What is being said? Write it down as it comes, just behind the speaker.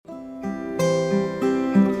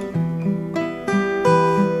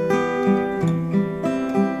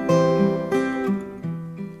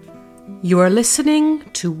You are listening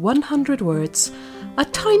to 100 Words, a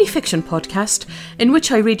tiny fiction podcast in which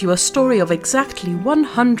I read you a story of exactly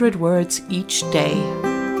 100 words each day.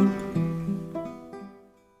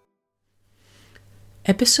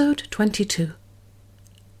 Episode 22.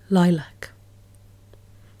 Lilac.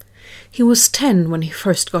 He was 10 when he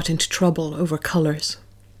first got into trouble over colours.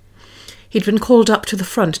 He'd been called up to the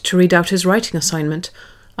front to read out his writing assignment,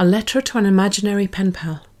 a letter to an imaginary pen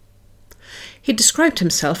pal. He'd described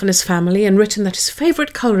himself and his family and written that his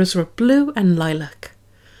favourite colours were blue and lilac.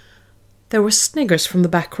 There were sniggers from the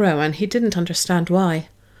back row, and he didn't understand why.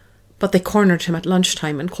 But they cornered him at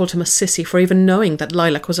lunchtime and called him a sissy for even knowing that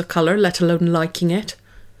lilac was a colour, let alone liking it.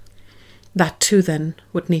 That too, then,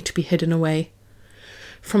 would need to be hidden away.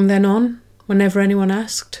 From then on, whenever anyone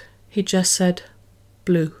asked, he just said,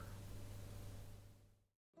 blue.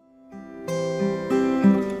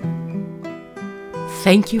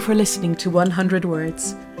 Thank you for listening to 100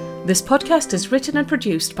 Words. This podcast is written and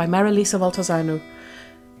produced by Marilisa Valtazano.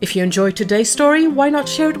 If you enjoyed today's story, why not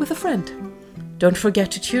share it with a friend? Don't forget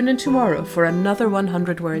to tune in tomorrow for another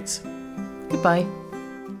 100 Words. Goodbye.